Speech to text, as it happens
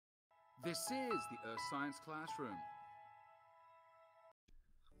This is the Earth Science Classroom.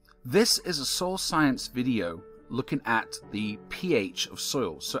 This is a soil science video looking at the pH of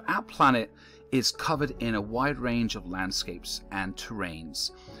soil. So our planet is covered in a wide range of landscapes and terrains.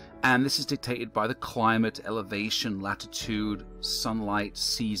 And this is dictated by the climate, elevation, latitude, sunlight,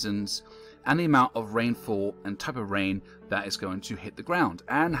 seasons, and the amount of rainfall and type of rain that is going to hit the ground,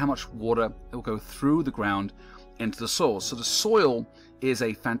 and how much water will go through the ground into the soil. So the soil is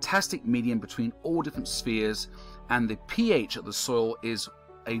a fantastic medium between all different spheres, and the pH of the soil is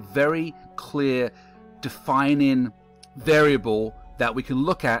a very clear defining variable that we can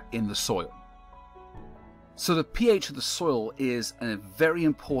look at in the soil. So the pH of the soil is a very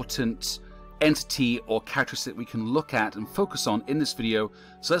important entity or characteristic we can look at and focus on in this video.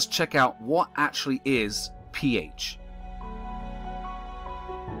 So let's check out what actually is pH.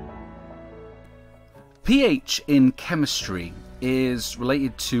 pH in chemistry is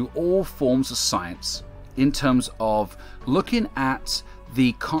related to all forms of science in terms of looking at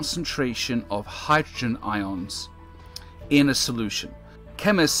the concentration of hydrogen ions in a solution.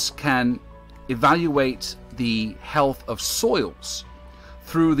 Chemists can evaluate the health of soils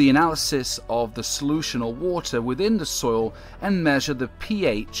through the analysis of the solution or water within the soil and measure the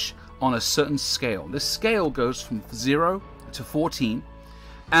pH on a certain scale. This scale goes from 0 to 14,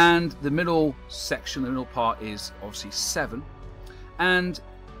 and the middle section, the middle part, is obviously 7, and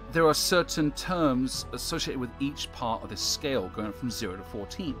there are certain terms associated with each part of this scale going from 0 to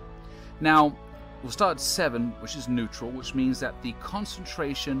 14. Now we'll start at 7, which is neutral, which means that the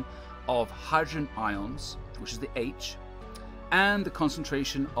concentration of hydrogen ions, which is the H, and the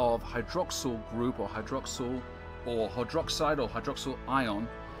concentration of hydroxyl group or hydroxyl or hydroxide or hydroxyl ion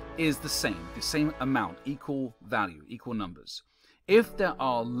is the same amount, equal value, equal numbers. If there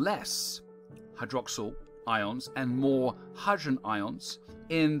are less hydroxyl ions and more hydrogen ions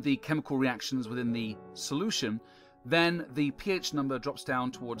in the chemical reactions within the solution, then the pH number drops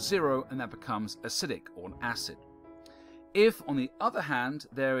down towards 0, and that becomes acidic or an acid. If, on the other hand,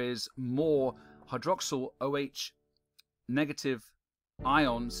 there is more hydroxyl OH negative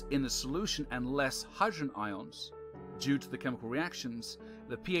ions in the solution and less hydrogen ions due to the chemical reactions,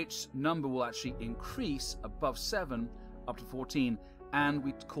 the pH number will actually increase above 7 up to 14, and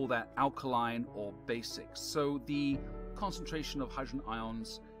we call that alkaline or basic. So the concentration of hydrogen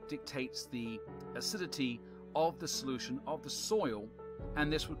ions dictates the acidity of the solution of the soil,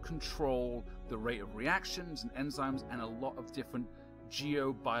 and this would control the rate of reactions and enzymes, and a lot of different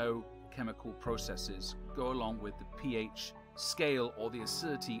geobiochemical processes go along with the pH scale or the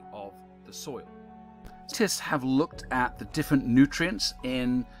acidity of the soil. Scientists have looked at the different nutrients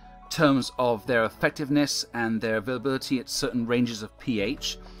in terms of their effectiveness and their availability at certain ranges of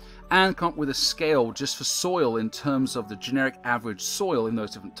pH, and come up with a scale just for soil in terms of the generic average soil in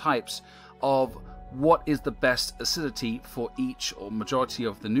those different types of what is the best acidity for each or majority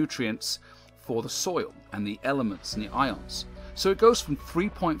of the nutrients for the soil and the elements and the ions. So it goes from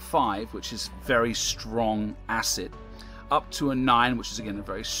 3.5, which is very strong acid, up to a 9, which is again a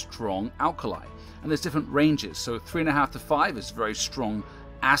very strong alkali. And there's different ranges. So 3.5 to 5 is very strong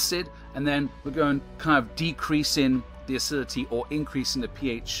acid, and then we're going kind of decreasing the acidity or increasing the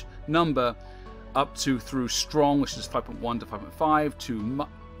pH number up to through strong, which is 5.1 to 5.5, to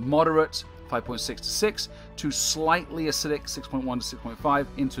moderate 5.6 to 6, to slightly acidic 6.1 to 6.5,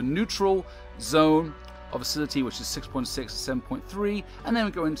 into neutral zone of acidity, which is 6.6 to 7.3, and then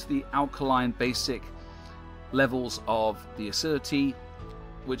we go into the alkaline basic levels of the acidity,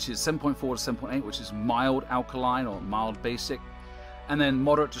 which is 7.4 to 7.8, which is mild alkaline or mild basic, and then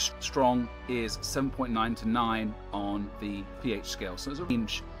moderate to strong is 7.9 to 9 on the pH scale. So there's a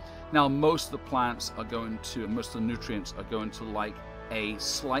range. Now most of the plants are going to, and most of the nutrients are going to like a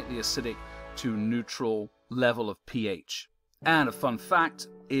slightly acidic to neutral level of pH. And a fun fact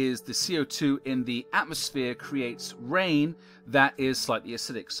is the CO2 in the atmosphere creates rain that is slightly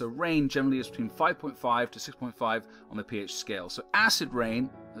acidic. So rain generally is between 5.5 to 6.5 on the pH scale. So acid rain,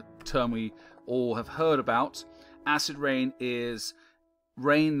 a term we all have heard about, acid rain is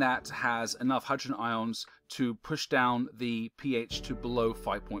rain that has enough hydrogen ions to push down the pH to below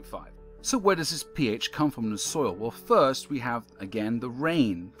 5.5. So where does this pH come from in the soil? Well, first we have, again, the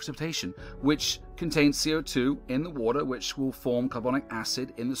rain, precipitation, which contains CO2 in the water, which will form carbonic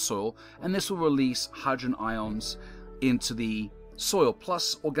acid in the soil, and this will release hydrogen ions into the soil,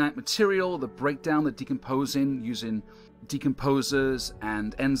 plus organic material, the breakdown, the decomposing, using decomposers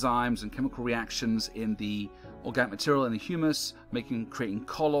and enzymes and chemical reactions in the organic material and the humus, creating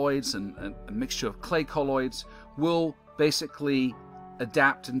colloids and a mixture of clay colloids, will basically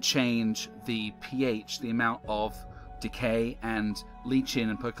adapt and change the pH, the amount of decay and leaching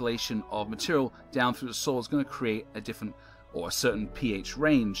and percolation of material down through the soil is going to create a different or a certain pH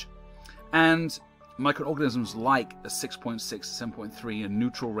range. And microorganisms like a 6.6 to 7.3, a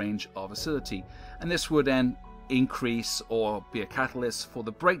neutral range of acidity, and this would then increase or be a catalyst for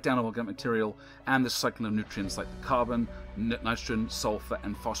the breakdown of organic material and the cycling of nutrients like the carbon, nitrogen, sulfur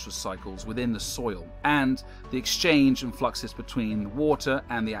and phosphorus cycles within the soil, and the exchange and fluxes between water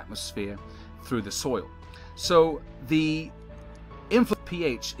and the atmosphere through the soil. So the influence of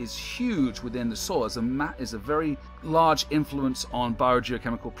pH is huge within the soil. Is a very large influence on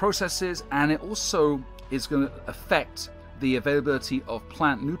biogeochemical processes, and it also is going to affect the availability of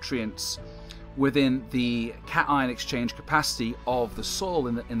plant nutrients within the cation exchange capacity of the soil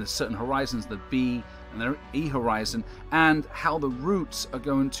in the certain horizons, the B and the E horizon, and how the roots are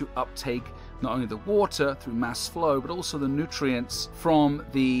going to uptake not only the water through mass flow, but also the nutrients from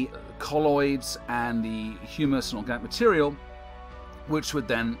the colloids and the humus and organic material, which would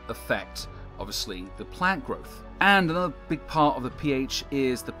then affect, obviously, the plant growth. And another big part of the pH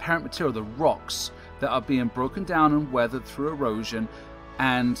is the parent material, the rocks that are being broken down and weathered through erosion,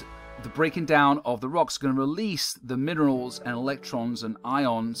 and the breaking down of the rocks is going to release the minerals and electrons and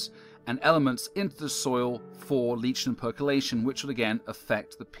ions and elements into the soil for leaching and percolation, which will again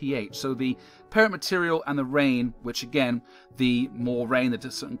affect the pH. So the parent material and the rain, which again, the more rain that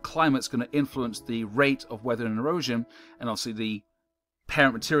a certain climate is going to influence the rate of weather and erosion, and obviously the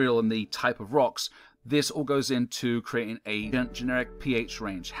parent material and the type of rocks, this all goes into creating a generic pH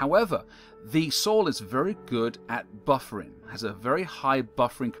range. However, the soil is very good at buffering, has a very high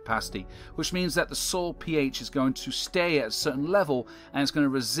buffering capacity, which means that the soil pH is going to stay at a certain level and it's going to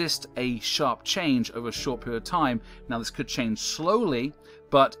resist a sharp change over a short period of time. Now this could change slowly,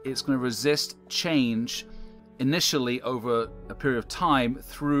 but it's going to resist change initially over a period of time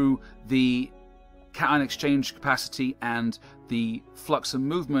through the cation exchange capacity and the flux and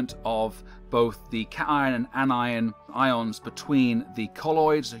movement of both the cation and anion ions between the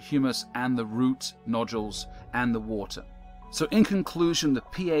colloids, the humus, and the root nodules and the water. So in conclusion, the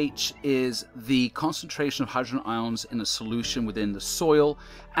pH is the concentration of hydrogen ions in a solution within the soil,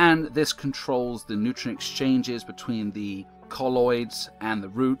 and this controls the nutrient exchanges between the colloids and the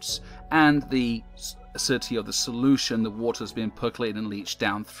roots, and the acidity of the solution, the water is being percolated and leached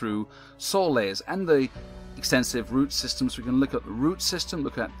down through soil layers, and the extensive root systems. We can look at the root system,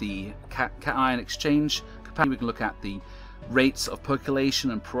 look at the cation exchange capacity, we can look at the rates of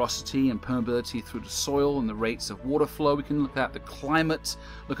percolation and porosity and permeability through the soil and the rates of water flow. We can look at the climate,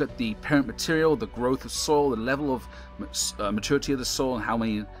 look at the parent material, the growth of soil, the level of maturity of the soil and how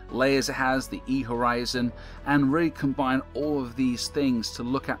many layers it has, the E horizon, and really combine all of these things to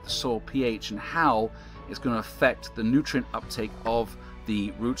look at the soil pH and how it's going to affect the nutrient uptake of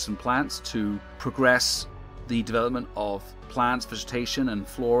the roots and plants to progress the development of plants, vegetation and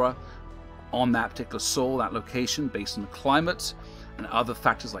flora on that particular soil, that location, based on the climate and other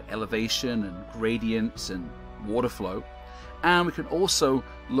factors like elevation and gradients and water flow. And we can also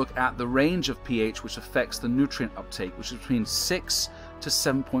look at the range of pH which affects the nutrient uptake, which is between 6 to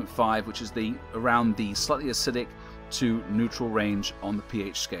 7.5, which is around the slightly acidic to neutral range on the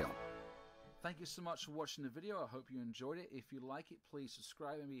pH scale. Thank you so much for watching the video. I hope you enjoyed it. If you like it, please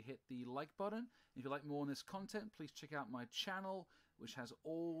subscribe and maybe hit the like button. If you like more on this content, please check out my channel, which has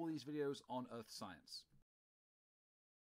all these videos on earth science.